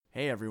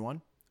Hey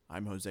everyone,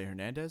 I'm Jose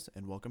Hernandez,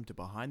 and welcome to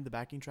Behind the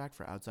Backing Track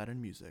for Outside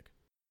in Music.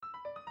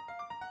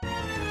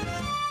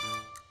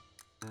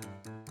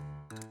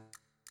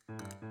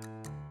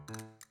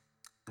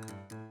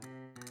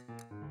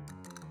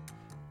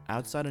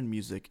 Outside in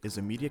Music is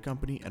a media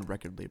company and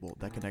record label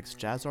that connects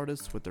jazz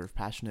artists with their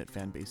passionate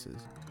fan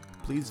bases.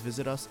 Please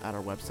visit us at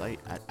our website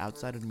at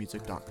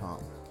outsideinmusic.com,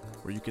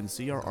 where you can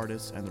see our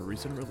artists and their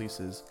recent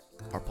releases,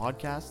 our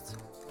podcasts,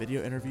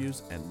 video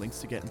interviews, and links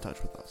to get in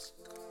touch with us.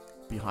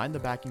 Behind the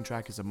Backing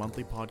Track is a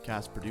monthly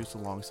podcast produced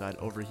alongside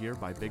Over Here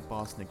by Big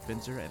Boss Nick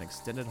Finzer and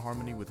extended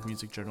harmony with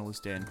music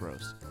journalist Dan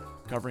Gross,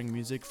 covering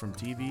music from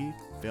TV,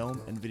 film,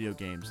 and video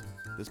games.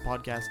 This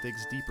podcast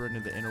digs deeper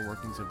into the inner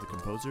workings of the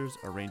composers,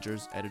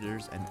 arrangers,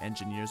 editors, and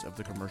engineers of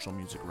the commercial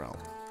music realm.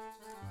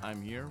 I'm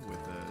here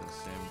with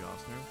Sam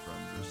Gossner from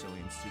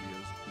Brazilian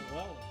Studios.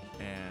 Hello.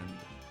 And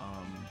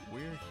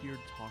we're here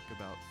to talk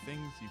about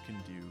things you can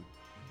do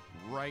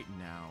right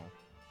now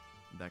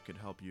that could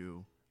help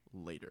you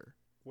later.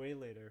 Way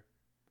later.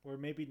 Or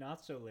maybe not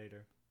so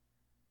later.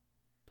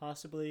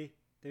 Possibly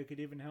they could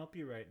even help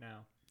you right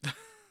now.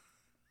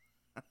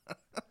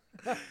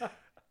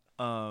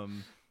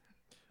 I'm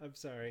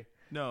sorry.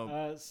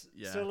 No.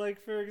 Yeah. So,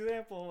 like, for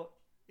example,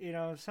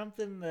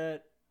 something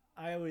that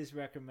I always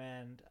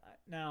recommend.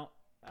 Now,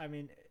 I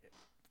mean,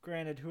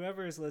 granted,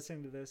 whoever is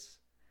listening to this,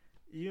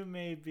 you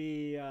may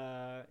be,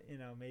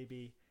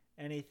 maybe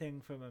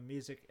anything from a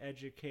music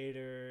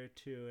educator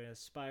to an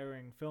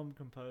aspiring film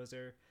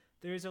composer.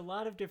 There's a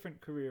lot of different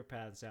career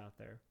paths out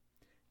there.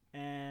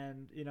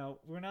 And,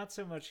 we're not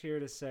so much here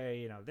to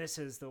say, this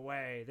is the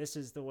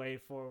way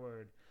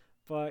forward.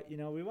 But,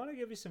 we want to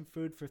give you some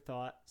food for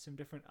thought, some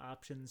different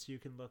options you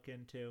can look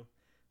into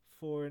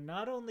for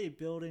not only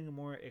building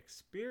more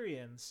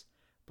experience,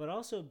 but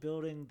also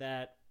building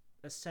that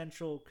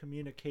essential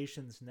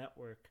communications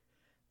network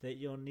that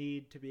you'll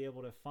need to be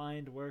able to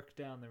find work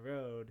down the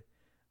road,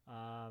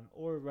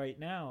 or right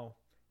now,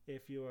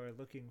 if you are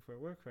looking for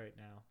work right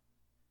now.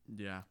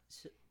 Yeah.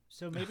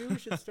 So maybe we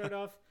should start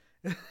off,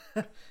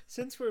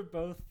 since we're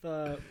both,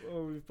 or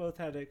we've both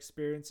had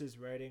experiences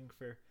writing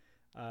for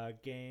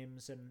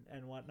games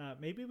and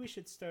whatnot, maybe we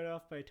should start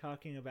off by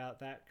talking about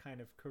that kind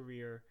of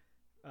career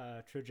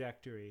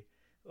trajectory.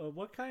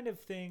 What kind of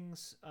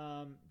things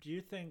do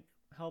you think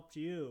helped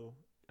you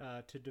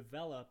to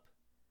develop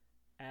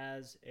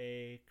as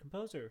a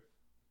composer?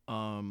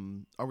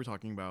 Are we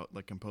talking about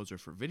like composer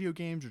for video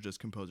games or just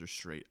composer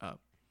straight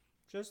up?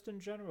 Just in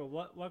general,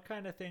 what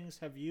kind of things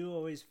have you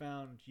always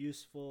found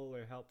useful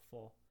or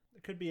helpful?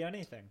 It could be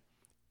anything.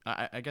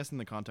 I guess in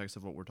the context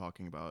of what we're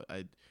talking about,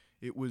 it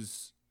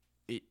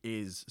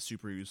is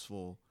super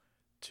useful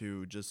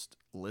to just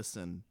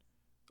listen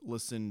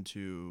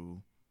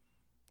to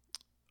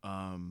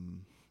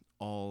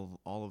all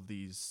of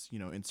these,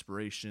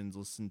 inspirations,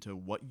 listen to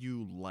what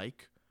you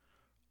like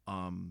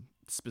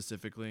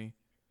specifically,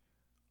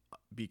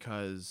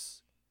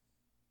 because,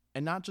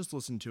 and not just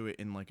listen to it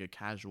in like a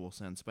casual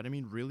sense, but I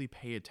mean really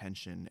pay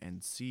attention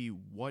and see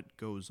what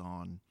goes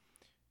on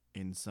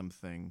in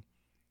something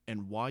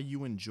and why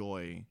you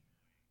enjoy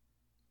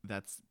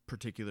that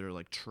particular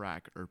like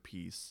track or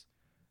piece.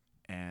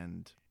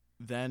 And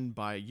then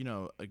by,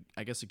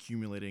 I guess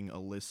accumulating a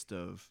list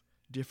of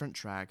different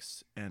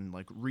tracks and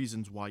like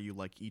reasons why you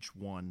like each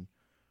one,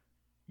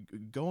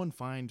 go and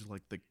find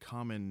like the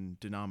common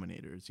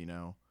denominators,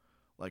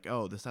 like,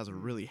 oh, this has a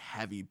really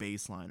heavy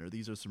bass line, or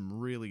these are some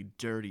really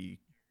dirty,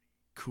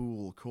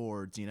 cool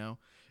chords,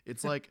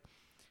 It's like,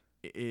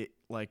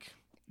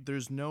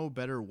 there's no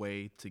better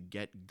way to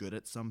get good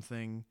at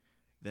something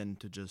than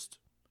to just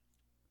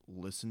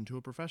listen to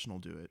a professional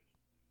do it.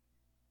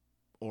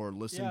 Or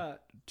listen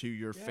to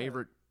your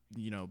favorite,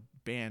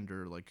 band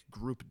or like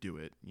group do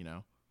it,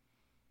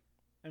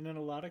 And in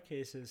a lot of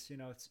cases,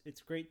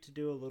 it's great to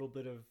do a little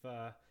bit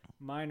of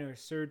minor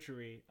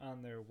surgery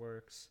on their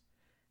works.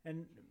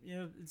 And,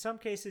 in some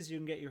cases you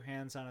can get your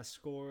hands on a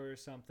score or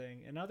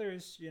something. In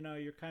others,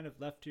 you're kind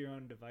of left to your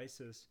own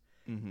devices.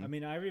 Mm-hmm. I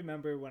mean, I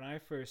remember when I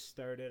first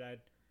started, I'd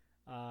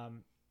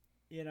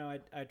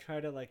try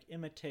to like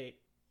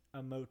imitate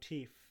a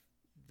motif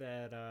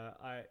that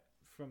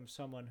from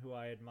someone who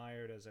I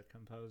admired as a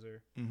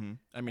composer. Mm-hmm.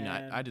 I mean,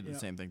 I did the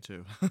same thing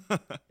too.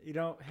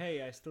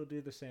 Hey, I still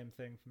do the same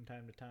thing from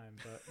time to time,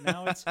 but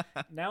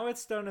now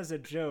it's done as a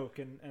joke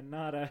and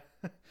not a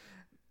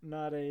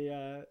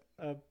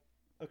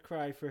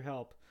cry for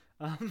help.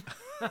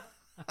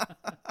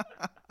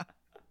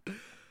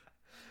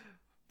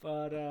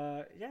 But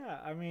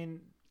I mean,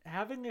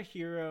 having a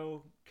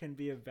hero can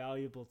be a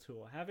valuable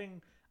tool.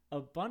 Having a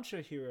bunch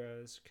of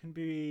heroes can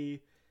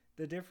be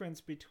the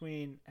difference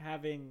between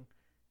having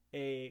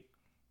a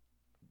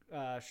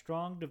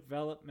strong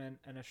development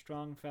and a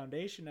strong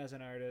foundation as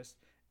an artist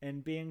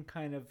and being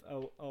kind of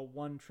a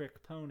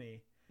one-trick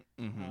pony.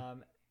 Mm-hmm.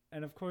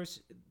 And of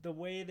course, the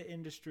way the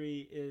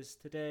industry is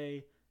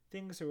today,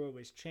 things are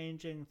always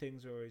changing,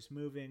 things are always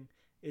moving.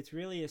 It's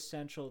really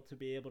essential to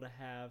be able to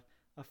have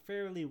a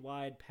fairly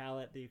wide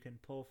palette that you can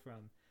pull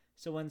from.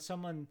 So when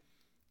someone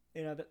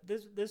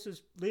This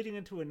is leading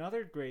into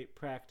another great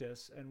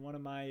practice, and one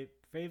of my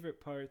favorite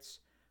parts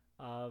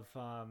of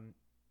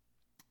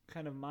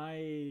kind of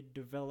my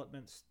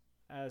developments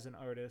as an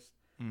artist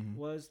Mm-hmm.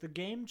 was the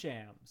game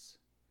jams.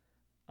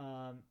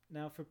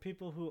 Now, for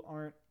people who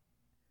aren't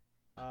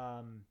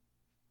um,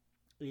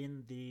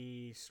 in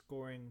the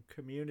scoring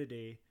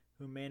community,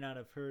 who may not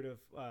have heard of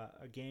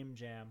a game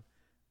jam,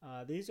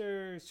 these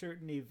are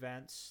certain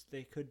events.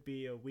 They could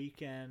be a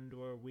weekend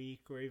or a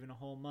week or even a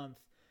whole month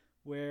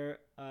where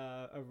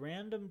a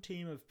random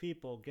team of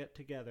people get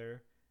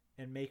together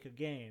and make a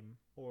game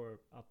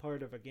or a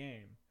part of a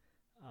game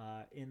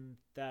in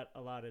that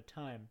allotted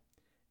time.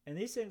 And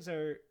these things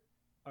are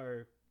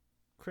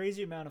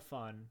crazy amount of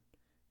fun,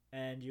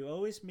 and you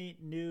always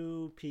meet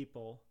new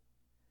people,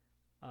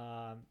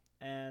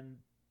 and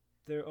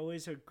they're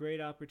always a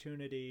great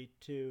opportunity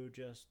to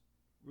just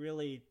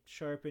really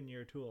sharpen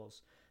your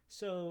tools.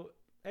 So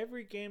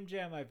every game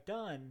jam I've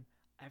done,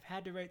 I've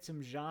had to write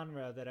some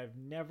genre that I've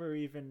never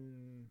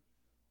even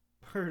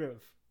heard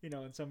of.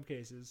 In some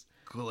cases,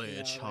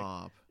 Glitch like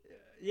hop.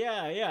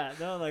 yeah,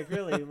 no, like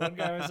really. One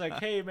guy was like,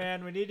 "Hey,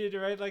 man, we need you to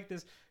write like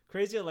this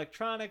crazy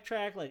electronic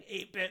track, like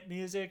 8-bit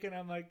music," and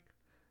I'm like,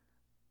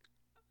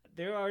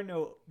 there are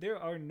no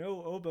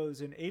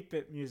oboes in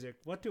 8-bit music.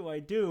 What do I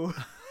do?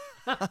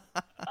 But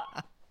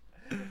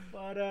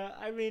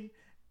I mean,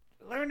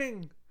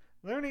 learning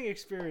learning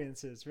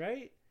experiences,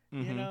 right?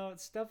 Mm-hmm.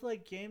 Stuff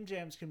like game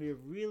jams can be a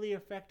really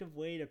effective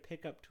way to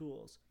pick up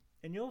tools.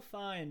 And you'll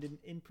find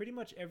in pretty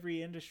much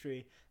every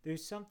industry,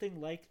 there's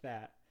something like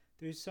that.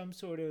 There's some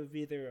sort of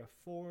either a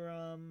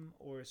forum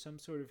or some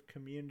sort of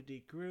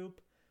community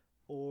group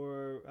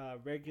or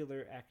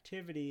regular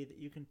activity that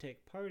you can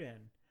take part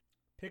in.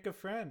 Pick a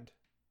friend.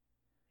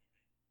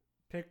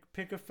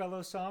 Pick a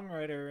fellow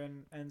songwriter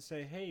and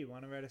say, hey, you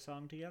want to write a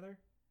song together?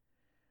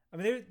 I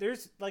mean,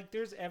 there's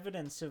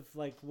evidence of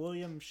like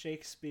William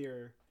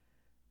Shakespeare,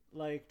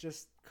 like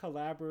just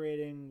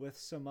collaborating with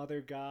some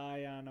other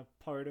guy on a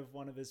part of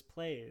one of his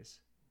plays.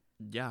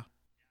 Yeah.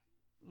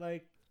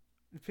 Like,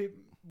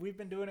 we've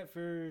been doing it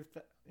for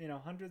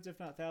hundreds, if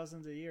not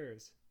thousands, of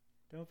years.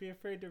 Don't be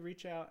afraid to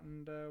reach out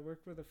and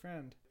work with a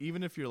friend.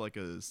 Even if you're like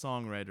a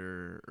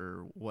songwriter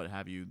or what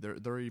have you, there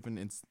are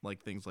even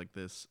like things like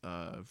this.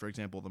 For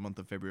example, the month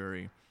of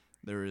February,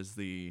 there is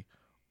the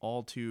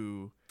all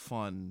too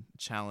fun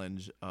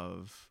challenge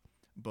of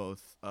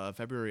both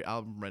February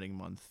album writing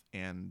month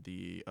and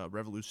the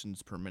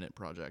Revolutions Per Minute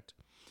project,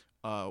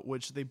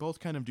 which they both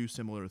kind of do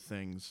similar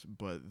things,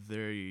 but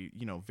they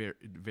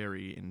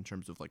vary in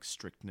terms of like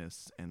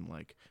strictness and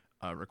like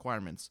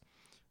requirements.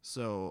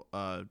 So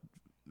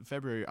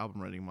February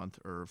album writing month,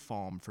 or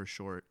FALM for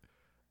short,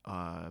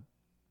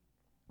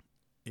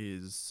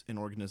 is an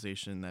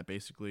organization that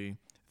basically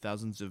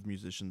thousands of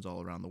musicians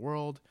all around the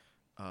world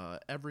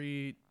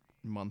every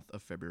month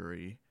of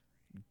February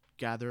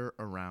gather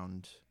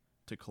around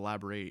to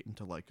collaborate and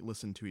to like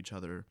listen to each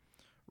other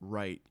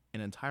write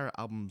an entire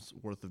album's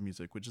worth of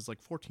music, which is like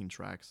 14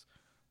 tracks,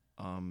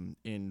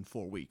 in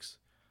 4 weeks.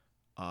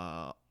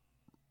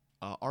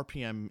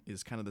 RPM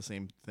is kind of the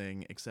same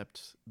thing,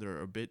 except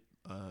they're a bit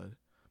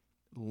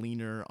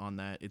leaner on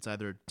that. It's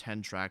either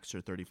 10 tracks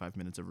or 35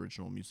 minutes of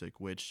original music,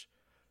 which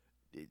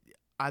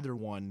either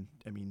one,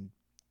 I mean,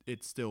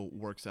 it still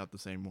works out the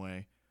same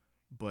way.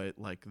 But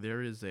like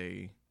there is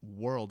a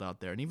world out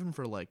there, and even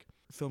for like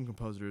film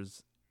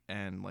composers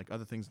and like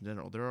other things in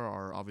general, there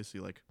are obviously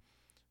like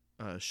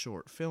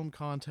short film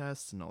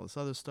contests and all this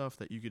other stuff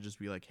that you could just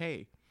be like,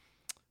 hey,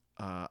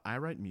 I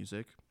write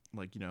music,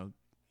 like,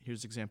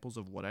 here's examples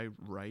of what I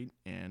write,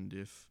 and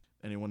if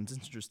anyone's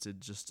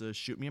interested, just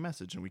shoot me a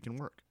message and we can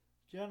work.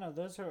 Yeah, no,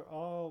 those are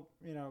all,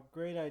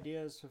 great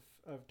ideas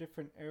of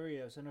different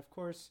areas. And of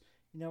course,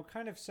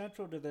 kind of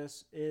central to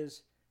this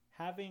is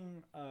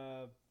having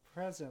a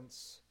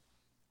presence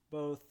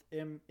both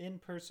in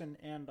person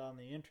and on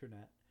the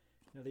internet.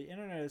 The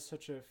internet is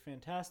such a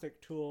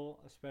fantastic tool,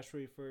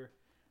 especially for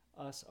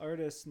us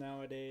artists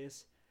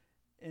nowadays,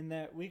 in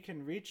that we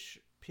can reach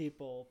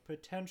people,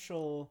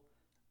 potential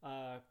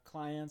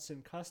clients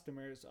and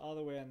customers all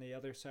the way on the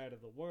other side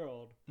of the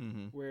world,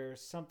 Mm-hmm. where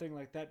something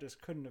like that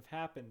just couldn't have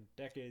happened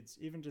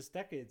even just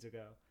decades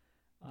ago.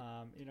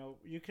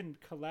 You can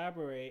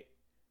collaborate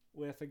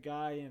with a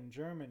guy in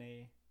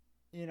Germany.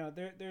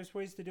 There's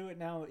ways to do it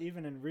now,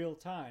 even in real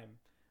time,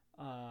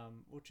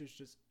 which is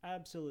just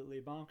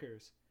absolutely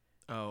bonkers.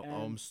 Oh, And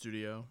Ohm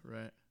Studio,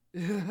 right?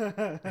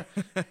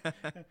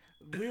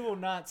 we will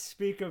not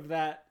speak of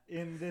that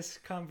in this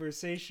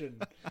conversation.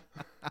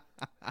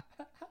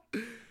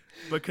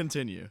 But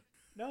continue.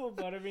 No,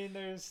 but I mean,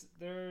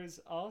 there's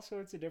all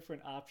sorts of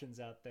different options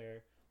out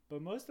there.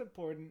 But most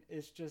important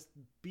is just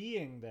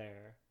being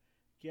there,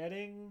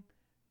 getting,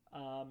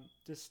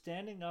 just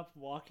standing up,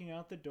 walking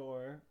out the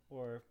door,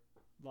 or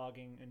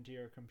logging into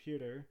your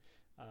computer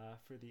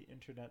for the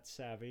internet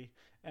savvy,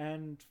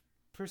 and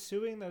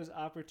pursuing those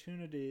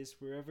opportunities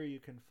wherever you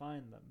can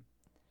find them.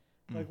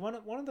 Like one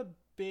of the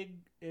big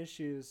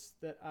issues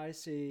that I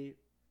see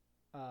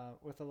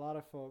with a lot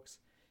of folks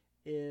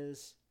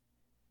is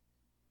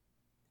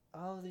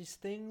oh, these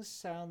things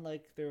sound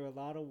like they're a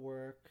lot of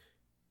work.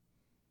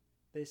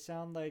 They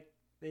sound like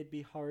they'd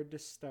be hard to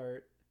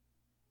start.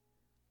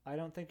 I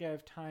don't think I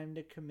have time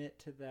to commit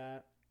to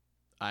that.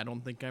 I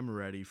don't think I'm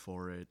ready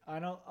for it. I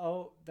don't.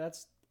 Oh,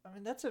 that's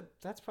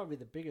probably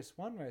the biggest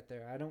one right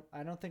there.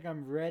 I don't think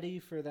I'm ready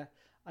for that.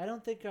 I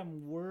don't think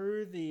I'm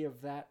worthy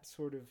of that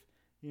sort of,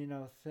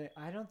 thing.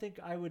 I don't think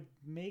I would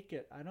make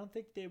it. I don't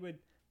think they would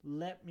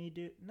let me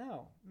do.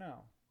 No,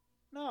 no,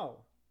 no,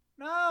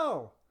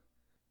 no.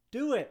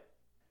 Do it.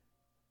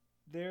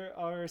 There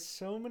are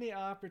so many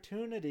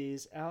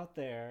opportunities out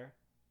there,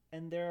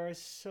 and there are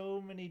so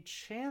many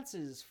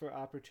chances for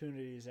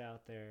opportunities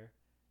out there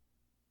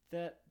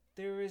that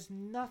there is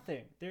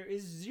nothing. There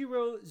is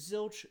zero,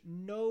 zilch,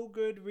 no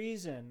good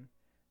reason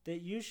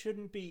that you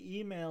shouldn't be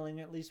emailing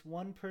at least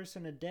one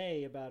person a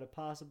day about a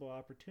possible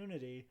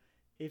opportunity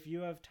if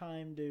you have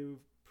time to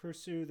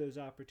pursue those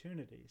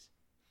opportunities.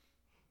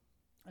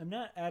 I'm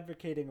not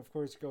advocating, of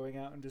course, going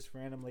out and just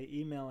randomly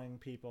emailing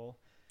people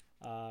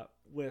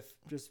with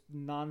just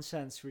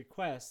nonsense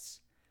requests.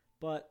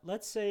 But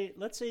let's say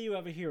you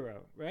have a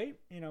hero, right?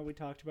 We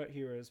talked about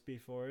heroes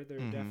before. They're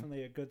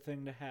definitely a good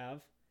thing to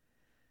have.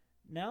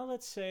 Now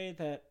let's say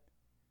that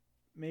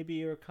maybe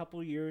you're a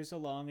couple years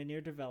along in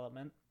your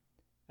development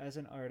as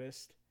an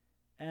artist,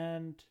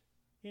 and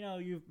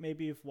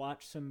you've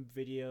watched some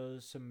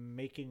videos, some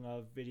making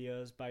of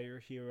videos by your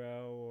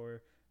hero,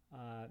 or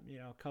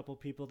a couple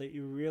people that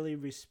you really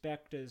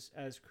respect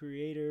as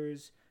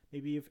creators.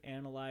 Maybe you've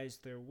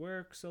analyzed their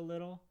works a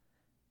little.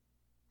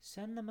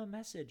 Send them a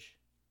message.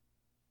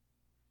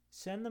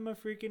 Send them a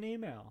freaking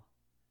email.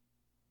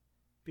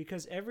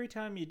 Because every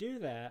time you do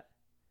that,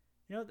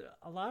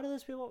 a lot of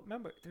those people,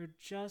 remember, they're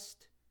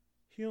just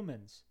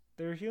humans.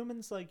 They're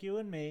humans like you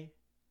and me.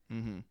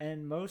 Mm-hmm.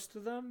 And most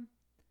of them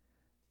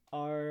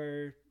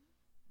are,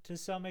 to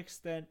some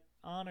extent,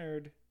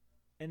 honored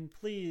and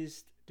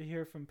pleased to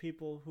hear from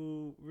people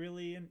who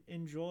really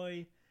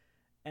enjoy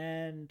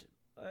and,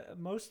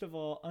 most of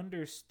all,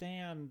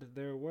 understand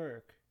their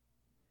work.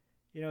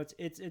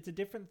 It's a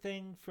different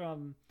thing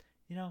from,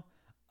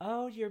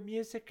 oh, your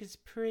music is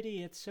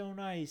pretty, it's so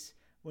nice.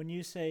 When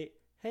you say,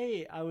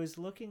 hey, I was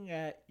looking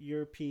at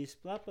your piece,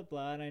 blah, blah,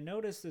 blah, and I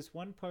noticed this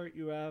one part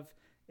you have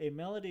a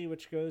melody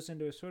which goes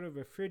into a sort of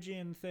a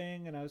Phrygian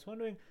thing, and I was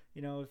wondering,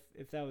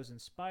 if that was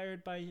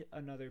inspired by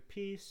another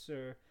piece,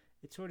 or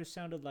it sort of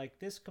sounded like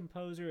this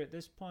composer at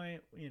this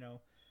point,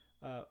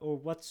 or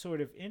what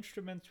sort of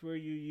instruments were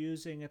you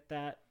using at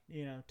that,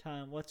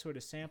 time, what sort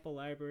of sample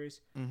libraries.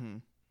 Mm-hmm.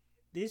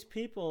 These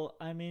people,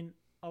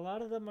 a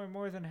lot of them are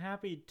more than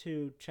happy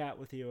to chat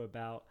with you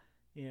about,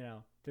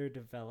 their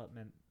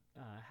development,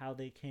 how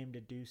they came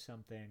to do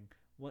something,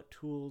 what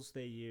tools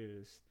they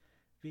used,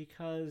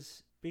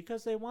 because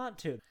they want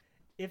to.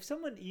 If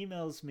someone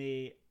emails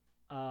me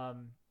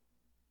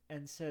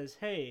and says,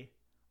 hey,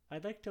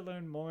 I'd like to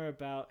learn more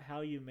about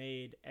how you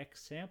made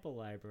X sample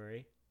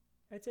library,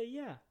 I'd say,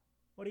 yeah,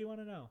 what do you want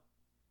to know?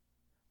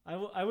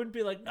 I wouldn't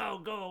be like,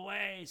 no, go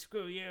away,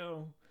 screw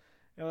you.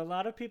 A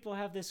lot of people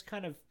have this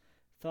kind of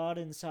thought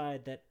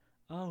inside that,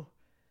 oh,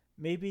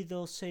 maybe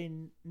they'll say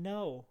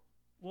no.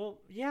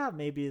 Well, yeah,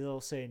 maybe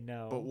they'll say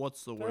no. But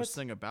what's the worst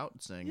thing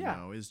about saying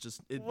no is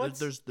just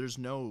there's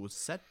no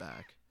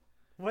setback.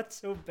 What's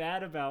so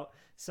bad about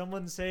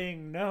someone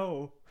saying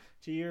no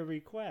to your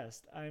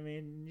request?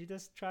 You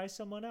just try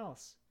someone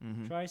else.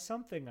 Mm-hmm. Try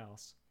something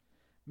else.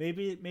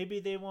 Maybe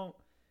they won't.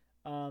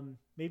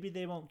 Maybe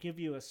they won't give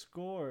you a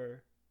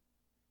score,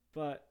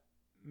 but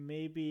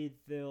maybe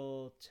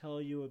they'll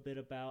tell you a bit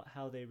about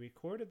how they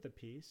recorded the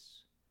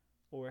piece,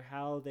 or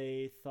how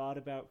they thought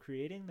about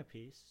creating the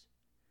piece.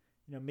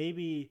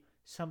 Maybe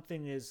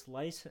something is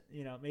licensed.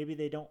 Maybe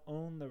they don't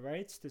own the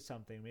rights to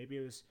something. Maybe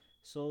it was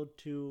sold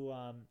to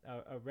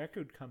a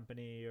record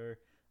company or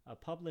a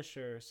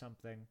publisher or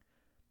something.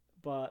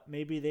 But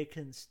maybe they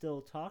can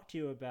still talk to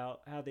you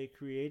about how they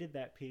created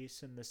that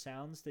piece and the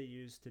sounds they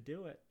used to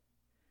do it.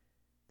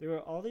 There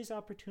are all these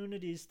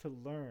opportunities to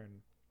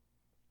learn.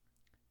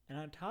 And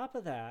on top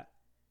of that,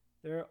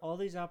 there are all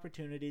these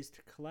opportunities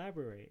to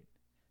collaborate.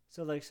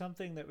 So like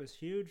something that was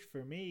huge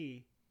for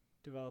me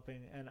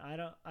developing, and I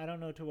don't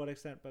know to what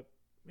extent, but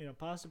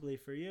possibly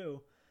for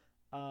you,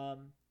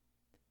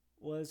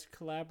 was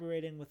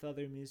collaborating with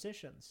other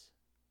musicians.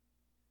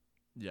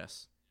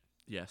 Yes.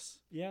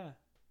 Yeah.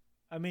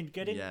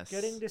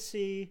 Getting to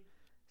see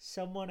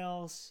someone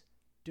else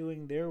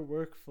doing their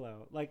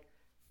workflow. Like,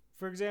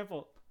 for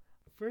example,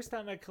 first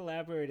time I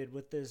collaborated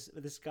with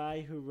this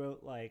guy who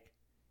wrote, like,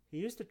 he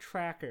used a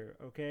tracker,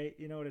 okay?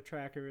 You know what a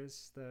tracker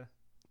is?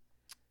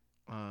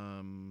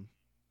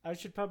 I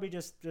should probably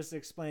just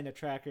explain a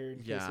tracker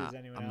in case there's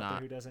anyone out there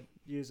who doesn't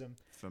use them.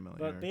 Familiar.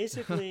 But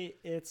basically,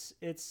 it's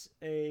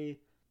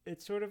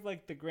sort of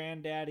like the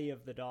granddaddy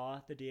of the DAW,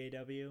 the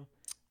DAW.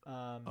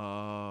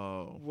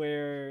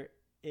 Where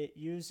it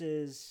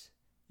uses,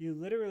 you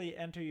literally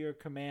enter your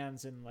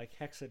commands in like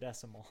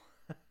hexadecimal.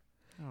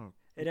 Oh.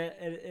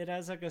 It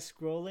has like a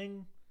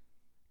scrolling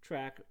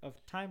track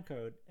of time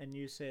code, and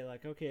you say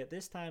like, okay, at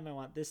this time I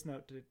want this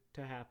note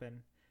to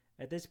happen,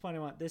 at this point I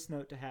want this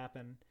note to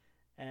happen.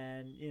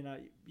 And,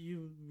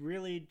 you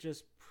really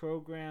just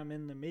program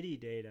in the MIDI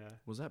data.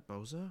 Was that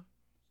Boza?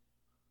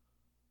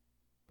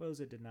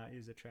 Boza did not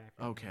use a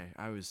tracker. Okay,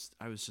 I was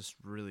just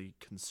really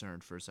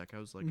concerned for a sec. I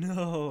was like,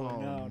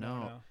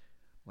 No.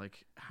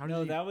 Like, how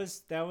No, did that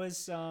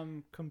was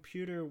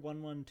Computer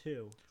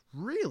 112.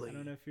 Really? I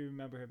don't know if you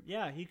remember him.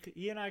 Yeah,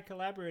 he and I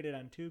collaborated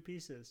on 2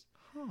 pieces.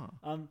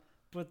 Huh.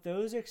 But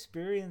those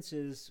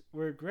experiences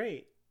were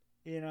great.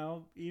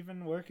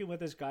 Even working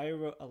with this guy who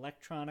wrote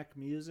electronic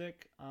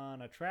music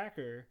on a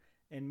tracker,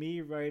 and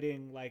me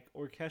writing like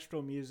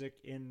orchestral music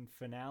in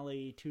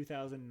Finale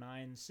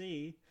 2009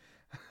 C,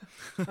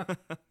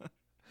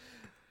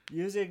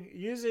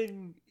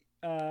 using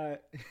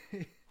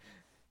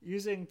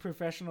using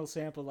professional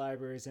sample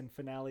libraries in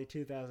Finale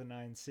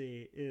 2009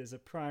 C is a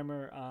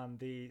primer on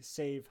the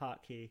save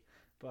hotkey.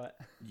 But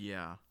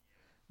yeah,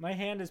 my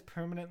hand is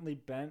permanently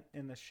bent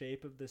in the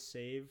shape of the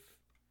save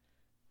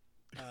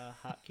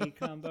hotkey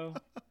combo.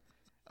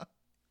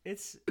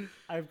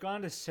 I've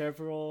gone to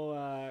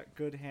several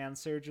good hand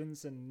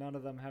surgeons, and none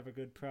of them have a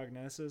good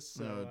prognosis.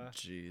 So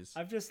jeez.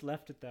 I've just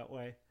left it that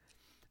way.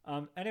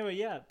 Anyway,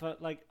 yeah,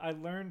 but like I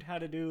learned how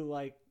to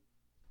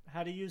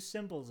use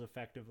symbols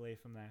effectively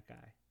from that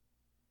guy,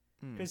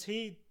 because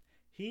he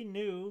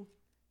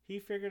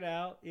figured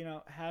out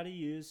how to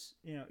use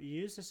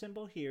use the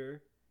symbol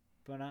here,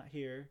 but not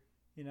here.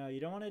 You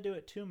don't want to do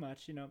it too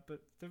much,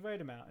 but the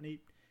right amount. And he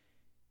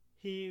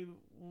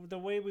the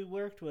way we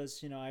worked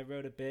was, I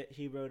wrote a bit,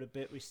 he wrote a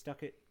bit, we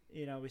stuck it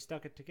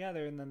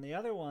together, and then the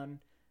other one,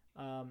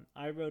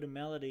 I wrote a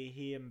melody,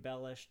 he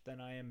embellished,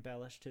 then I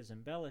embellished his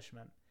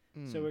embellishment.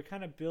 So we're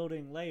kind of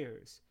building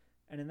layers.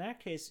 And in that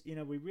case,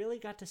 we really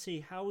got to see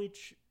how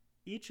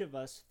each of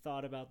us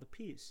thought about the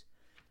piece.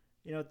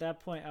 At that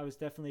point, I was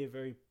definitely a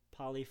very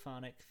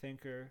polyphonic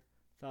thinker,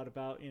 thought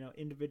about,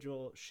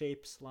 individual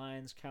shapes,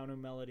 lines, counter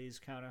melodies,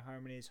 counter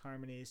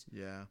harmonies,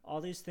 Yeah.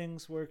 all these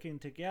things working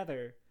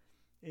together.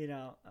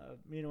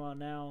 Meanwhile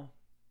now,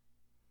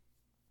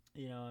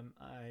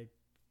 I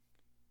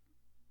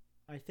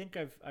think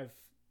I've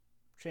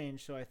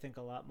changed, so I think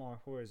a lot more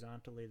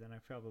horizontally than I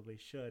probably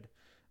should.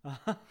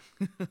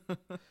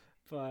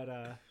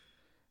 But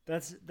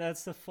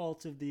that's the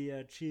fault of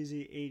the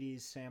cheesy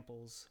 80s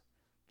samples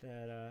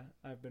that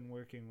I've been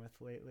working with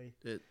lately.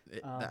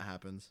 That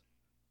happens.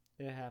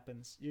 It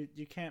happens.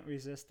 You can't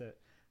resist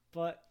it.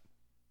 But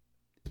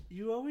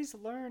you always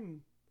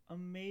learn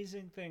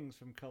amazing things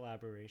from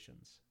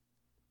collaborations.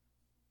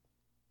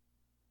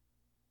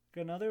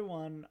 Another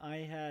one, I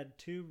had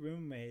 2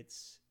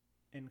 roommates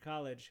in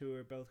college who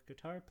were both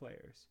guitar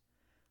players.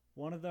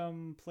 One of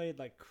them played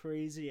like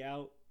crazy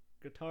out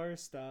guitar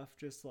stuff,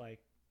 just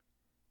like,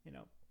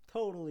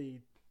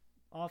 totally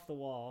off the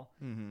wall.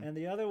 Mm-hmm. And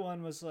the other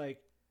one was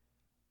like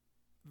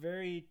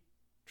very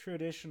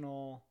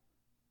traditional,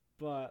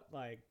 but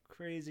like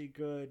crazy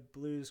good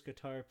blues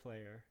guitar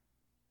player.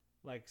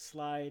 Like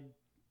slide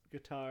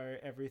guitar,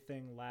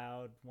 everything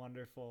loud,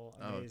 wonderful,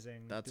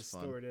 amazing,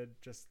 distorted, fun.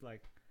 Just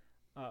like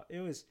it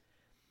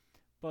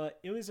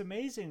was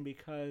amazing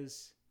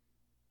because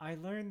I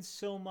learned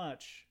so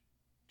much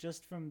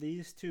just from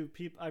these 2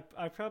 people.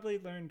 I probably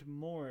learned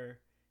more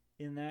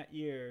in that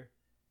year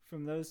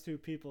from those 2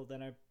 people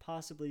than I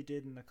possibly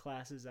did in the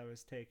classes I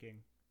was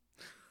taking.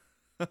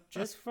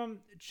 just from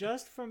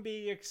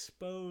being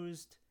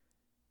exposed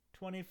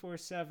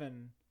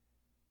 24/7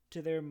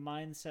 to their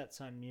mindsets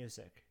on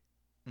music.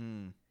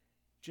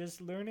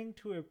 Just learning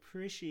to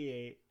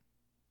appreciate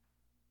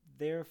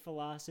their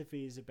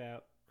philosophies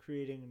about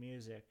creating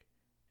music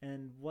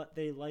and what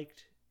they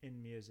liked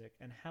in music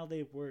and how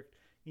they worked.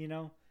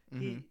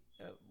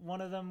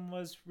 One of them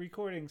was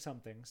recording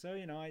something, so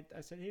I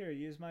said, here,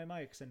 use my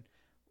mics, and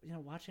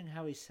watching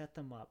how he set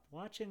them up,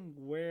 watching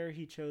where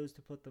he chose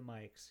to put the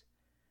mics,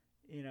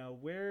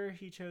 where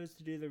he chose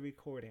to do the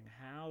recording,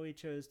 how he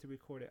chose to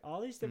record it,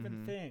 all these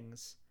different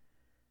things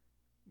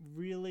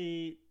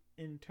really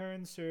in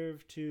turn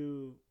serve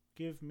to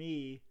give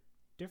me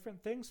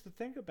different things to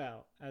think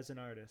about as an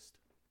artist.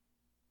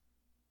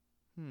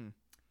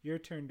 Your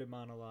turn to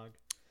monologue.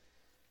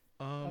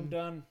 I'm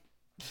done.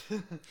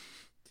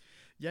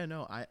 Yeah,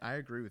 no, I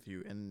agree with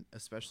you, and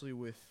especially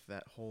with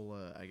that whole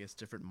I guess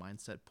different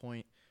mindset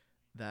point,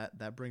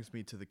 that brings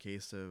me to the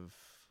case of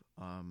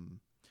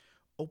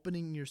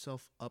opening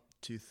yourself up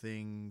to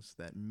things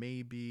that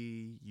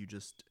maybe you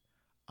just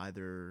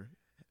either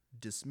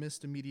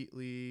dismissed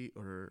immediately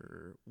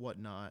or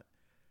whatnot.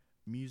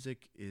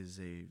 Music is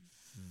a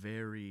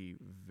very,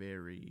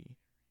 very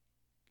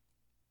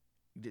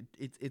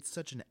it's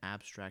such an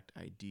abstract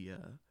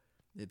idea.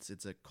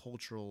 It's a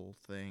cultural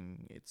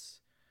thing.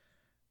 It's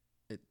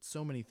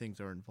so many things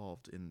are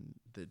involved in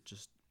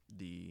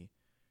the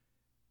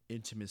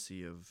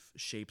intimacy of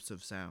shapes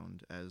of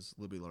sound, as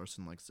Libby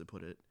Larson likes to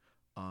put it.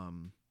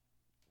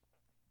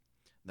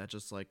 That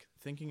just like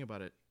thinking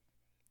about it,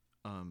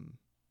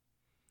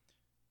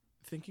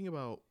 thinking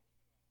about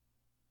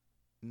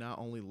not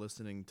only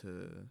listening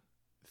to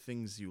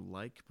things you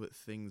like, but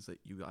things that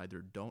you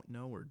either don't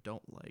know or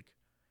don't like,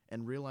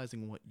 and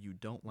realizing what you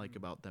don't like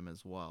about them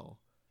as well.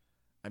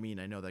 I mean,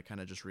 I know that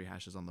kind of just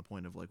rehashes on the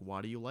point of like,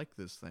 why do you like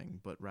this thing?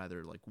 But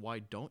rather, like, why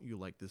don't you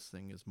like this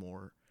thing is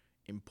more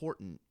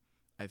important,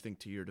 I think,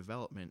 to your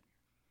development,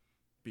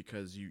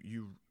 because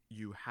you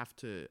have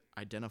to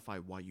identify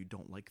why you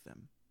don't like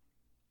them.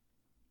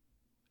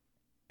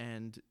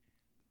 And,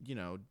 you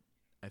know,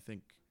 I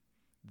think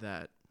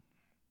that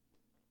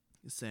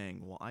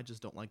saying, well, I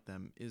just don't like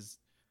them is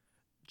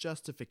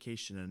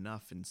justification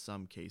enough in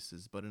some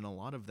cases, but in a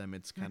lot of them,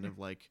 it's kind of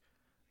like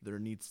there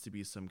needs to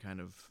be some kind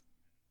of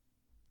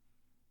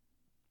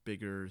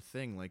bigger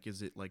thing. Like,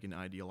 is it like an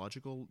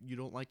ideological, you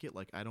don't like it?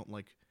 Like, I don't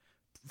like,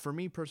 for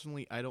me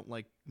personally, I don't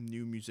like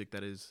new music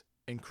that is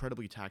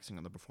incredibly taxing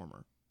on the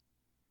performer,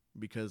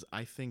 because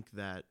I think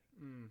that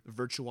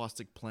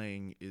virtuosic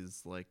playing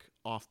is like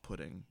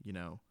off-putting, you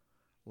know,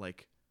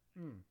 like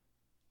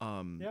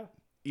Yeah,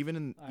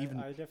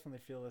 I definitely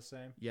feel the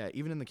same. yeah,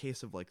 even in the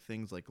case of like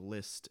things like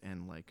Liszt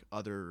and like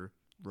other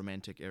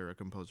romantic era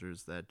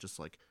composers that just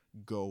like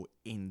go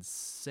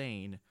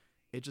insane,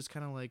 it just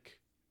kind of like,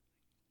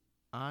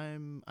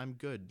 I'm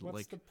good. What's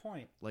like the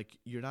point? like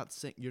you're not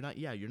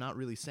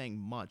really saying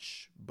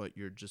much, but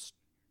you're just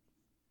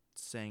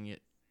saying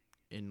it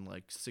in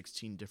like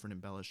 16 different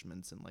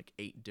embellishments and like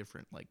 8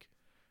 different like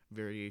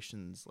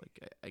variations.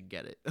 Like I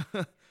get it.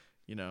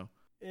 You know.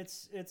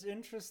 It's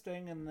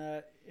interesting in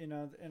that, you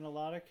know, in a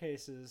lot of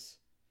cases,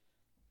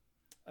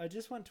 I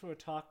just went to a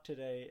talk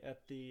today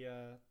at the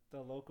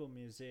local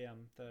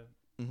museum, the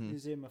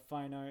Museum of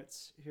Fine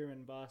Arts here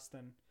in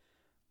Boston,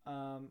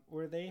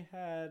 where they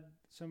had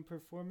some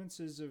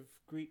performances of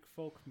Greek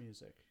folk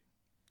music.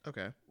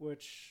 Okay.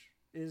 Which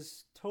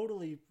is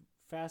totally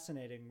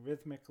fascinating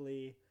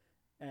rhythmically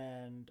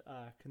and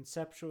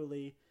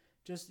conceptually.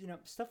 Just, you know,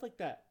 stuff like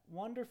that.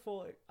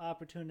 Wonderful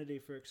opportunity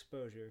for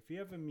exposure. If you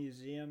have a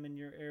museum in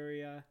your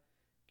area,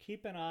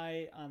 keep an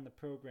eye on the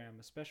program,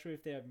 especially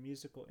if they have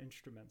musical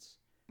instruments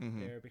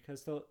there,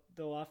 because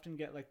they'll often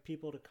get like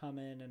people to come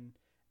in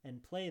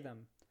and play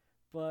them.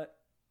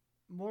 But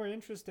more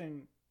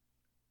interesting,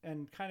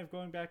 and kind of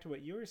going back to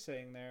what you were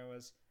saying there,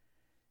 was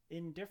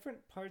in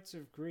different parts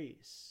of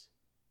Greece,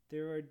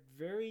 there are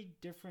very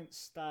different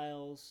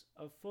styles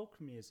of folk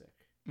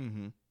music.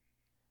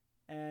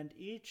 And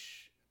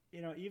each,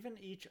 you know, even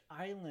each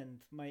island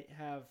might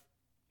have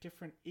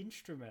different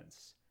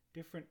instruments,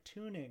 different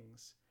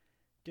tunings,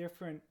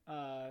 different,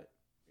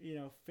 you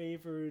know,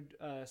 favored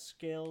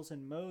scales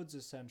and modes,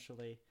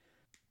 essentially,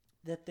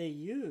 that they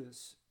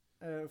use.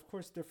 Of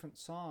course, different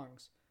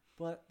songs.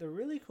 But the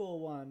really cool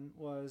one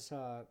was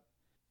one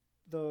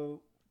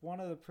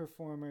of the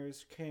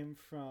performers came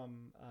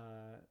from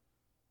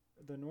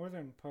the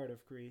northern part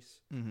of Greece,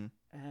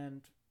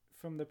 and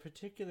from the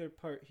particular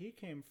part he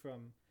came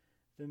from,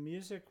 the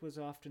music was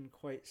often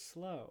quite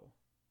slow.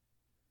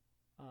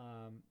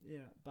 You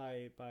know,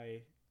 by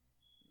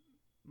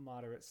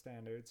moderate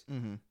standards.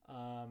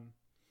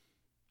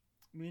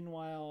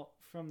 Meanwhile,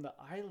 from the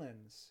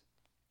islands,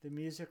 the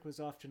music was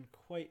often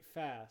quite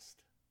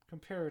fast,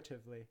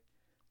 comparatively.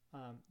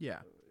 Yeah.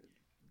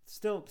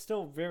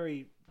 Still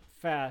very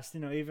fast.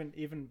 You know,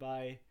 even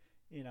by,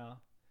 you know,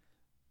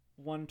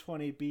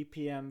 120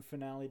 BPM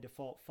finale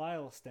default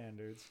file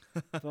standards.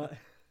 But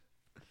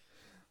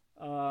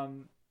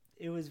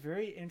it was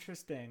very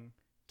interesting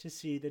to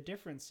see the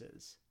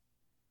differences.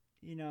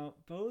 You know,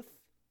 both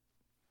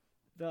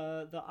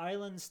the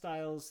island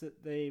styles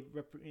that they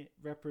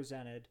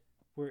represented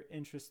were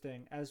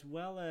interesting, as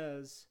well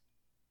as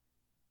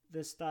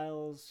the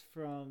styles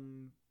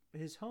from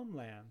his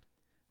homeland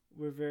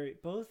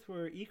both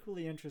were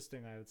equally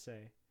interesting, I would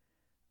say.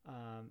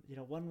 You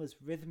know, one was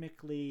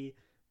rhythmically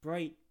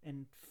bright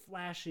and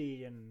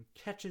flashy and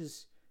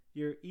catches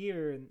your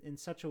ear in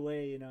such a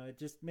way, you know, it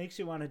just makes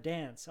you want to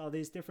dance. All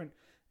these different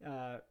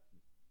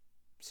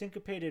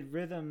syncopated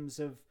rhythms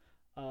of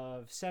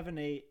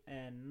 7/8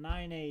 and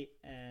 9/8,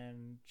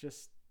 and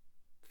just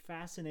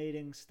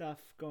fascinating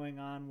stuff going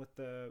on with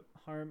the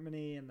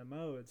harmony and the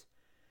modes.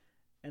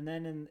 And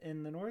then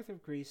in the north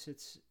of Greece,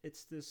 it's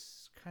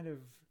this kind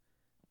of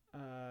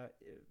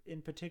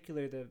in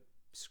particular the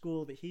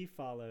school that he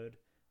followed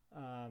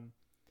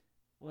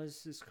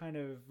was this kind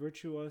of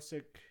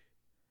virtuosic.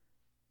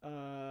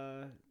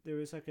 There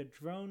was like a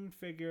drone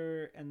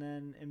figure, and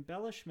then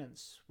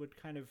embellishments would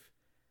kind of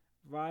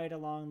ride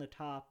along the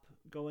top,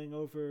 going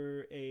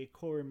over a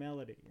core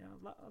melody. You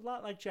know, a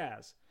lot like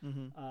jazz,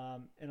 in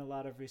a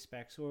lot of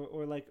respects,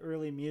 or like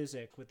early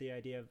music with the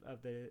idea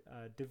of the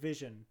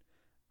division,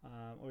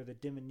 or the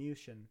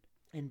diminution.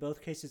 In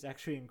both cases,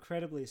 actually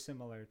incredibly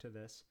similar to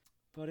this.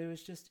 But it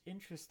was just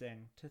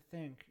interesting to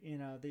think, you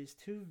know, these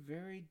two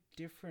very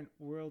different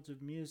worlds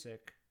of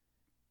music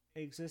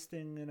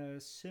existing in a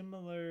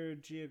similar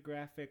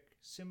geographic,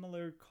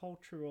 similar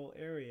cultural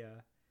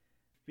area,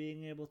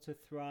 being able to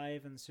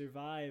thrive and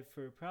survive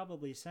for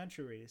probably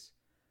centuries.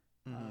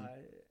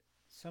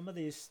 Some of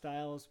these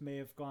styles may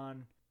have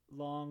gone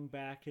long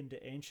back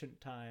into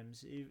ancient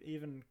times,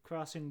 even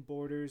crossing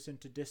borders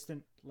into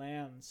distant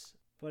lands.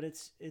 But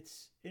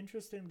it's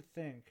interesting to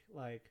think,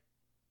 like,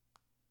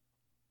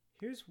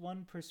 Here's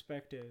one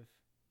perspective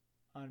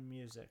on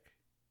music.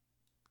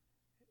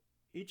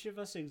 Each of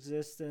us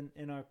exists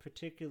in our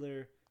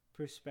particular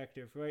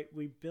perspective, right?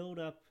 We build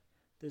up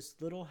this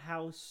little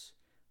house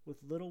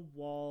with little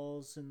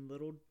walls and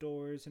little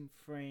doors and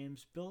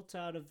frames built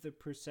out of the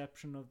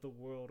perception of the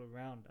world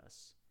around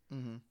us.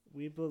 Mm-hmm.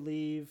 We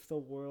believe the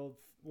world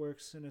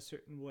works in a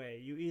certain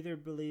way. You either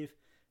believe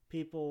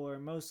people are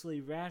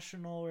mostly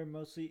rational or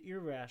mostly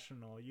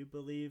irrational. You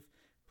believe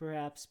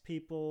perhaps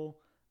people,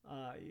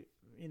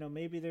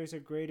 maybe there's a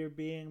greater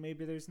being,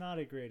 maybe there's not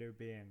a greater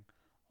being.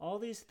 All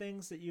these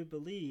things that you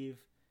believe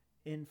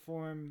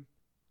inform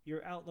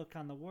your outlook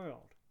on the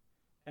world.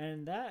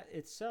 And that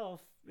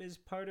itself is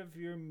part of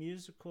your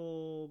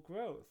musical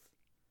growth.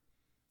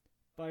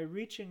 By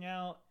reaching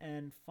out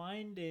and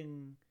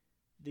finding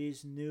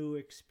these new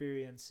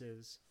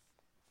experiences,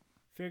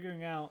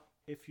 figuring out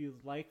if you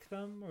like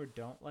them or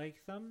don't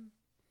like them,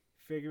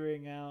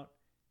 figuring out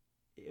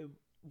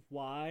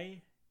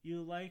why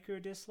you like or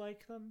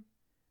dislike them,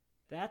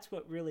 that's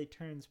what really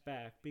turns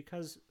back.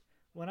 Because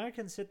when I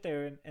can sit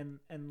there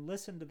and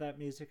listen to that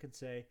music and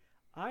say,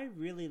 I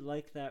really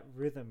like that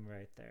rhythm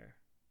right there,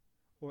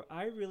 or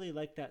I really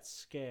like that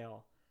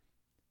scale,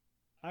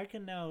 I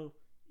can now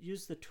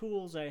use the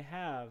tools I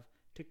have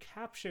to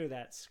capture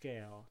that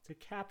scale, to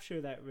capture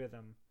that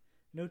rhythm,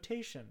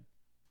 notation.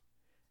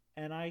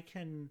 And I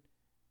can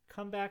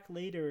come back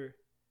later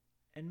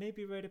and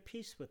maybe write a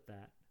piece with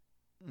that.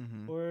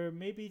 Mm-hmm. Or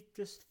maybe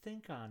just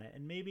think on it.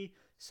 And maybe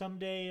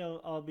someday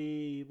I'll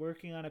be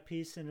working on a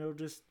piece and it'll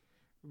just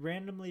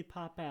randomly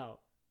pop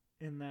out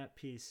in that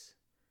piece.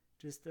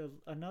 Just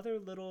another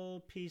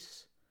little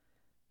piece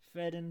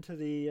fed into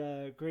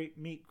the great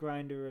meat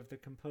grinder of the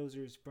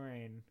composer's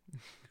brain.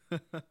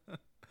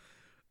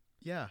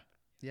 Yeah.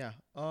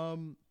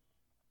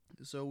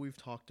 So we've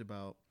talked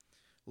about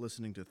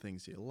listening to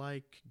things you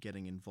like,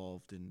 getting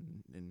involved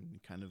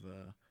in kind of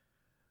a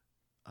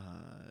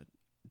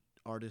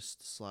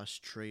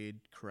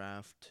artist/trade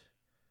craft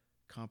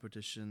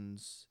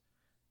competitions,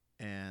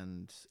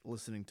 and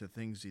listening to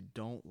things you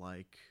don't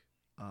like.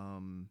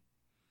 And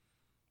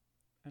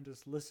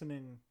just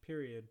listening,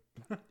 period.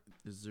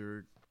 Is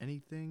there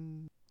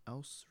anything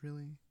else,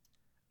 really?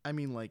 I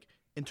mean, like,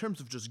 in terms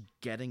of just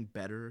getting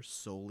better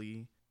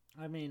solely.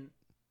 I mean,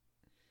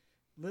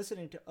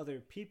 listening to other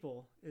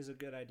people is a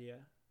good idea.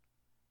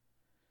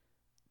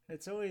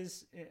 It's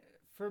always,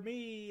 for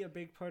me, a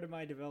big part of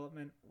my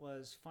development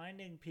was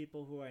finding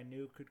people who I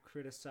knew could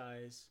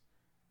criticize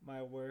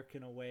my work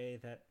in a way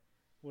that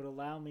would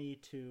allow me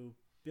to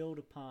build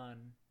upon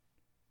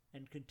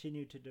and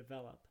continue to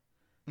develop.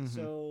 Mm-hmm.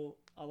 So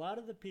a lot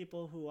of the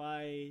people who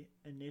I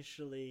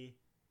initially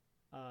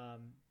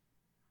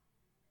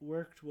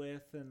worked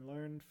with and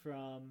learned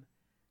from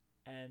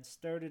and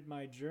started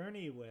my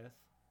journey with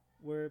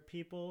were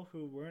people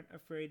who weren't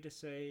afraid to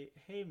say,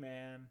 hey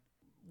man,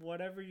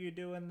 whatever you're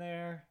doing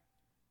there,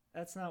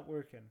 that's not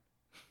working.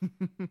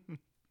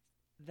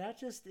 That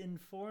just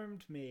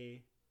informed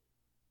me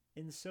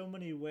in so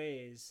many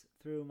ways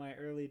through my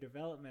early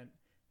development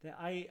that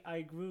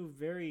I grew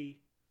very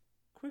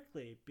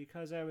quickly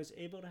because I was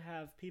able to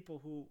have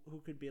people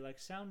who could be like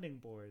sounding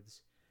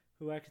boards,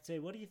 who I could say,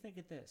 what do you think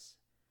of this?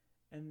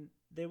 And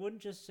they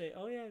wouldn't just say,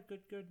 oh yeah,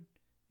 good.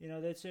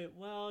 They'd say,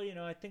 well,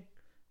 I think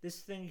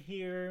this thing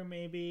here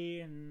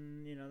maybe,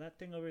 and, that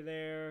thing over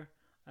there,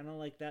 I don't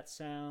like that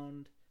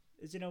sound.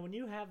 Is, when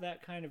you have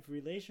that kind of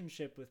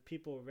relationship with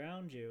people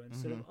around you,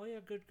 instead of, oh yeah,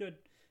 good,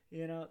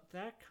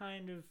 that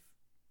kind of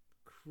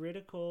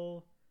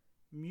critical,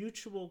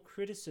 mutual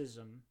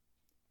criticism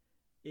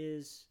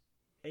is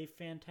a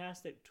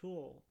fantastic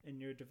tool in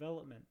your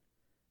development.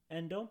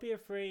 And don't be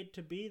afraid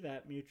to be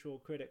that mutual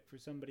critic for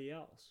somebody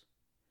else.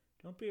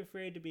 Don't be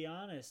afraid to be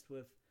honest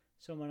with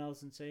someone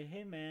else and say,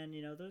 hey man,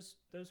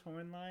 those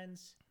horn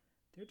lines,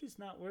 they're just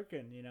not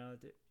working,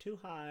 they're too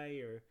high,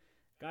 or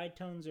guide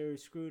tones are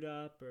screwed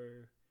up,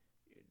 or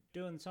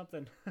doing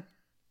something.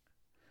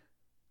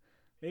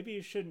 Maybe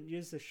you shouldn't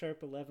use the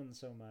sharp 11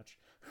 so much.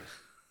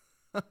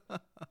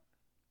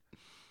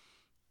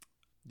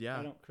 Yeah.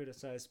 I don't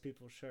criticize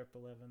people's sharp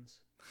 11s.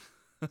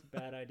 It's a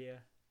bad idea.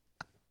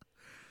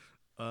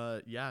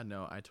 Yeah,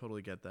 no, I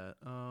totally get that.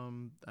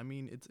 I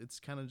mean, it's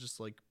kind of just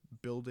like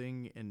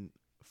building and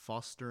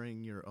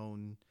fostering your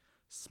own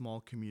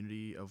small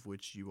community of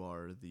which you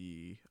are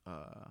the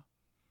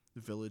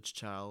village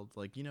child.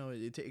 Like,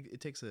 it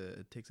takes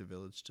a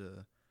village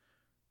to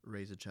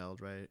raise a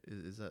child, right?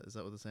 Is that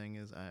what the saying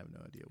is? I have no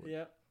idea what.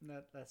 Yep,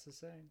 that's the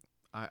saying.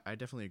 I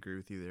definitely agree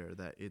with you there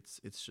that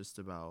it's just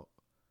about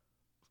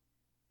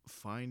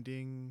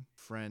finding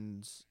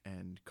friends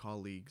and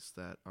colleagues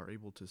that are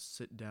able to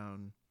sit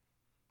down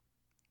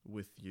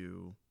with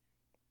you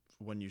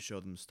when you show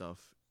them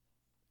stuff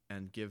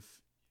and give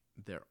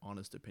their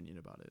honest opinion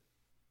about it.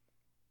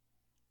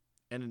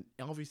 And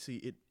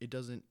obviously it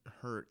doesn't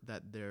hurt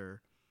that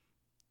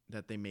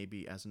they may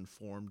be as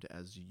informed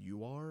as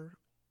you are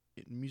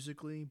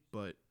musically,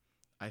 but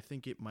I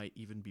think it might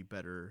even be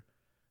better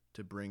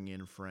to bring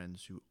in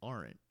friends who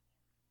aren't.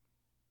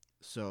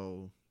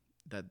 So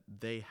that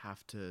they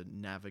have to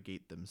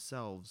navigate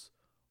themselves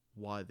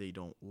why they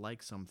don't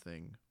like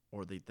something,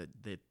 or they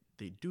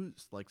do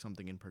like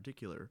something in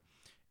particular,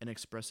 and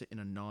express it in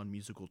a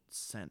non-musical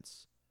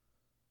sense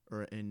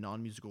or in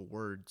non-musical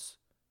words,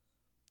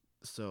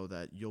 so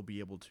that you'll be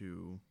able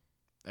to,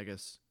 I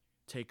guess,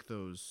 take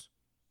those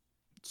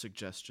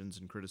suggestions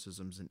and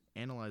criticisms and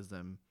analyze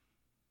them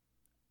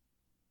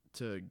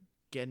to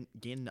gain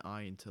an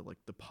eye into like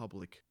the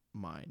public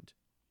mind,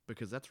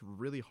 because that's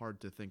really hard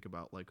to think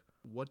about. Like,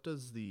 what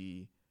does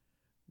the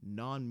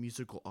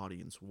non-musical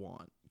audience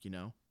want, you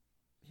know?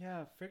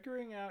 Yeah,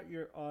 figuring out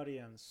your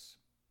audience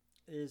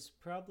is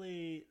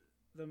probably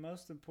the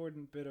most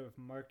important bit of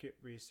market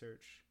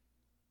research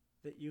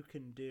that you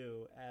can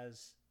do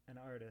as an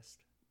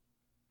artist.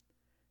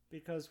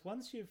 Because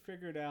once you've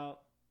figured out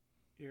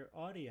your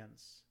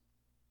audience,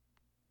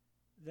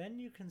 then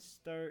you can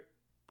start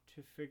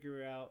to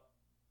figure out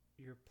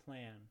your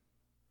plan.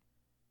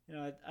 You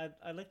know,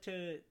 I like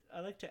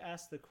to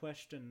ask the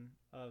question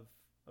of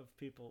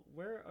people,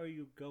 where are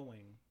you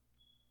going?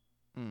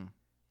 Mm.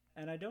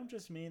 And I don't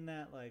just mean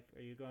that like,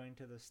 are you going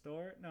to the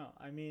store? No,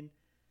 I mean,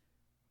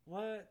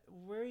 where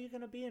are you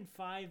going to be in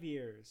 5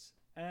 years?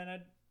 And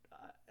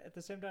at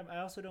the same time, I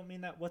also don't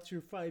mean that, what's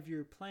your 5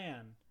 year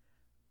plan?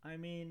 I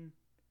mean,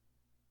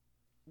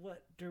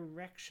 what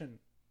direction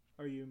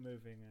are you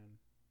moving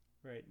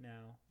in right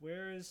now?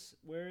 Where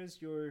is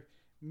your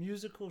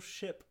musical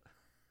ship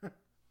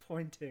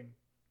pointing?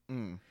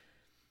 Mm.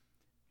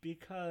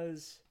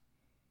 Because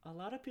a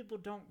lot of people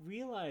don't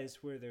realize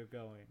where they're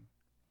going.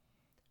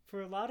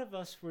 For a lot of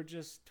us, we're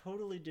just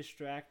totally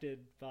distracted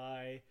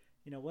by,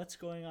 what's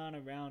going on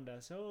around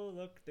us. Oh,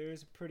 look,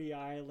 there's a pretty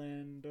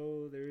island.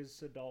 Oh,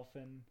 there's a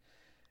dolphin.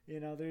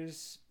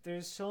 There's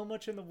so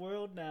much in the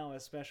world now,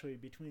 especially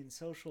between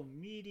social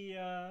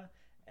media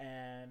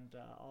and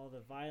all the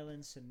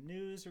violence and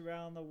news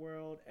around the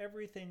world.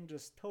 Everything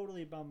just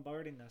totally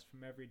bombarding us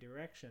from every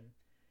direction.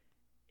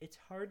 It's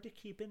hard to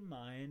keep in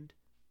mind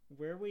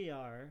where we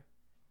are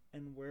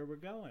and where we're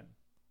going.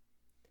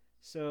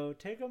 So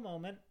take a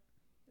moment.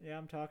 Yeah,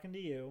 I'm talking to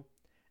you.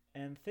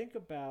 And think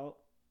about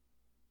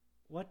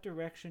what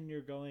direction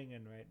you're going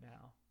in right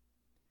now.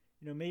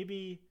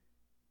 Maybe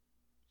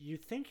you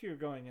think you're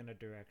going in a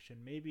direction.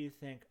 Maybe you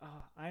think,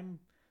 I'm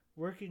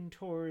working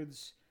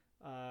towards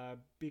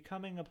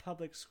becoming a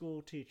public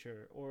school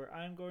teacher, or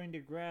I'm going to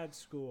grad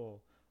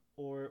school,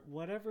 or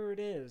whatever it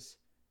is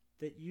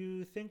that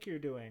you think you're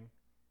doing.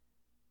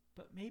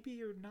 But maybe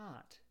you're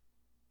not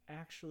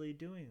actually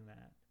doing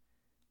that.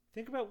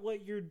 Think about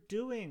what you're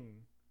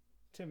doing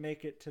to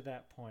make it to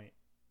that point.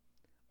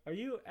 Are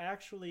you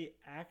actually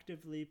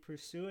actively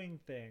pursuing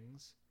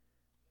things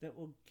that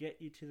will get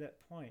you to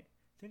that point?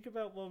 Think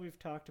about what we've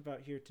talked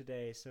about here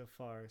today so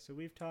far. So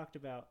we've talked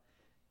about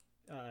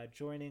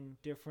joining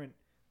different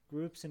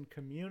groups and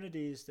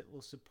communities that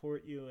will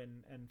support you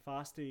and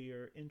foster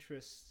your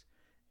interests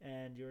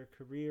and your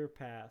career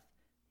path.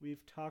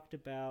 We've talked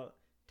about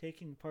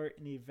taking part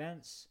in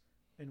events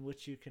in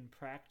which you can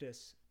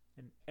practice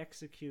and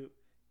execute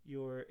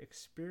your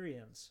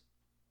experience.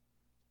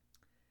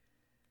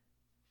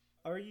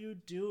 Are you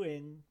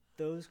doing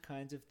those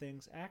kinds of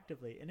things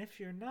actively? And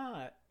if you're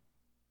not,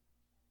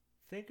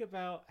 think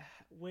about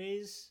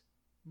ways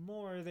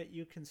more that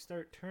you can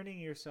start turning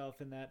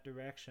yourself in that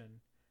direction,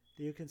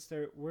 that you can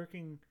start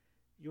working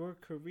your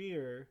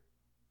career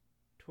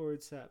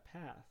towards that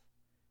path.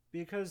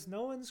 Because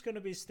no one's going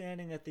to be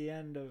standing at the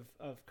end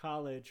of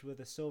college with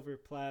a silver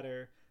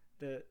platter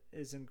that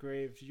is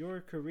engraved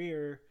your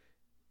career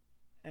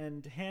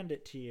and hand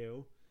it to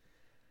you.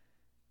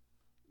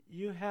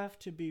 You have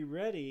to be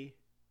ready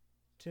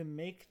to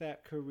make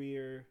that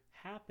career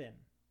happen.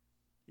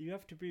 You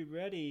have to be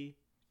ready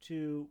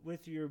to,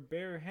 with your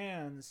bare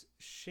hands,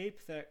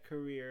 shape that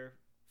career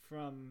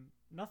from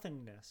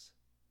nothingness.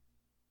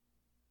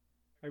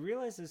 I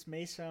realize this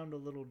may sound a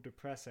little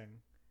depressing,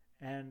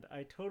 and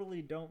I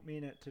totally don't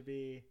mean it to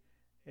be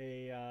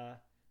a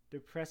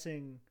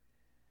depressing,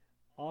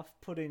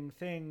 off-putting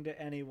thing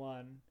to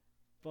anyone,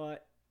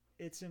 but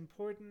it's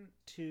important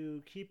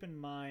to keep in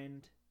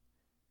mind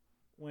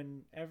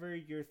whenever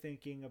you're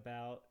thinking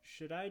about,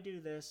 should I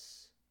do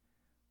this?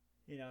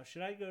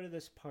 Should I go to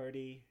this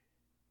party?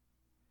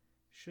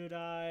 Should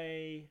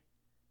I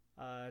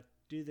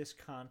do this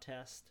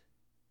contest?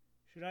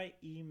 Should I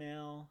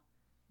email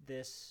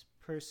this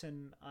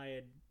person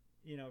I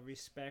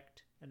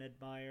respect and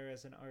admire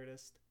as an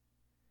artist?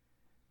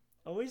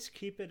 Always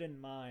keep it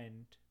in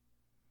mind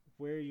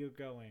where you're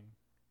going,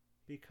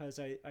 because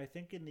I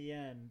think in the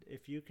end,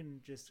 if you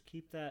can just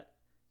keep that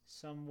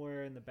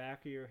somewhere in the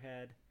back of your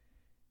head,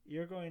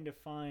 you're going to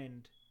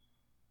find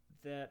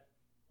that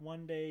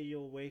one day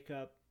you'll wake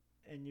up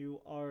and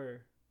you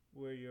are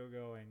where you're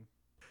going.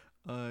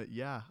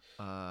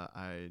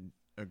 I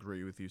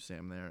agree with you,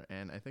 Sam, there.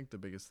 And I think the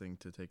biggest thing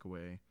to take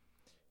away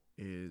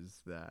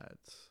is that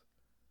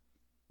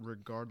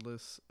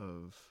regardless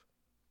of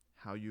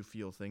how you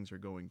feel things are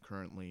going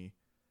currently,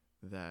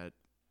 that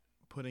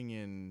putting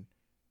in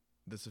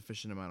the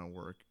sufficient amount of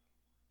work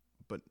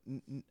but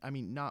I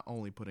mean, not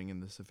only putting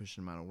in the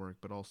sufficient amount of work,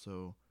 but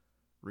also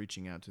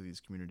reaching out to these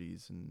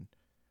communities and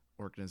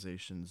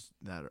organizations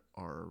that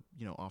are,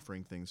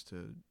 offering things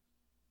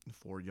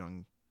for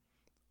young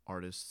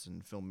artists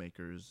and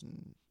filmmakers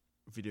and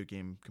video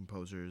game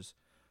composers,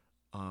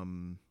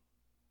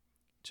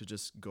 to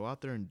just go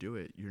out there and do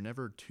it. You're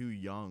never too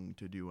young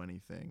to do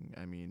anything.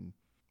 I mean,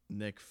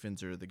 Nick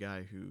Finzer, the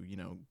guy who,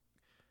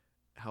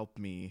 helped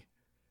me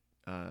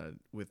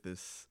with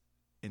this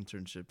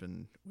internship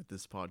and with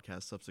this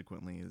podcast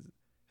subsequently,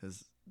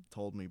 has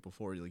told me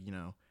before, like,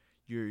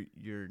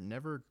 you're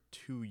never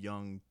too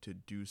young to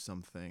do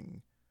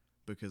something,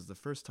 because the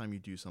first time you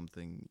do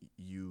something,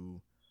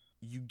 you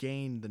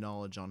gain the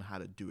knowledge on how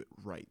to do it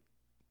right,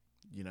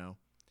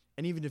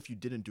 and even if you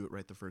didn't do it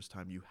right the first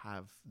time, you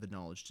have the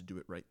knowledge to do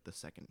it right the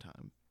second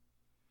time.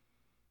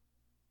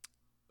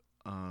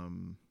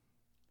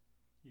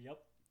 Yep.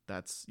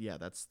 That's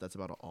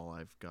about all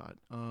I've got.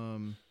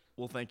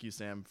 Well, thank you,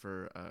 Sam,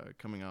 for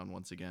coming on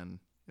once again.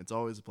 It's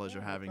always a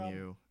pleasure having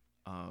you.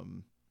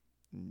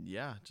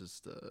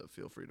 Just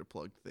feel free to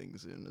plug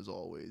things in, as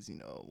always. You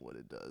know what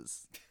it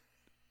does,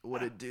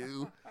 what it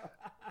do.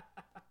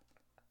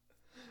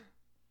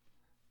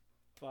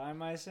 Buy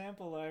my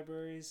sample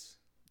libraries.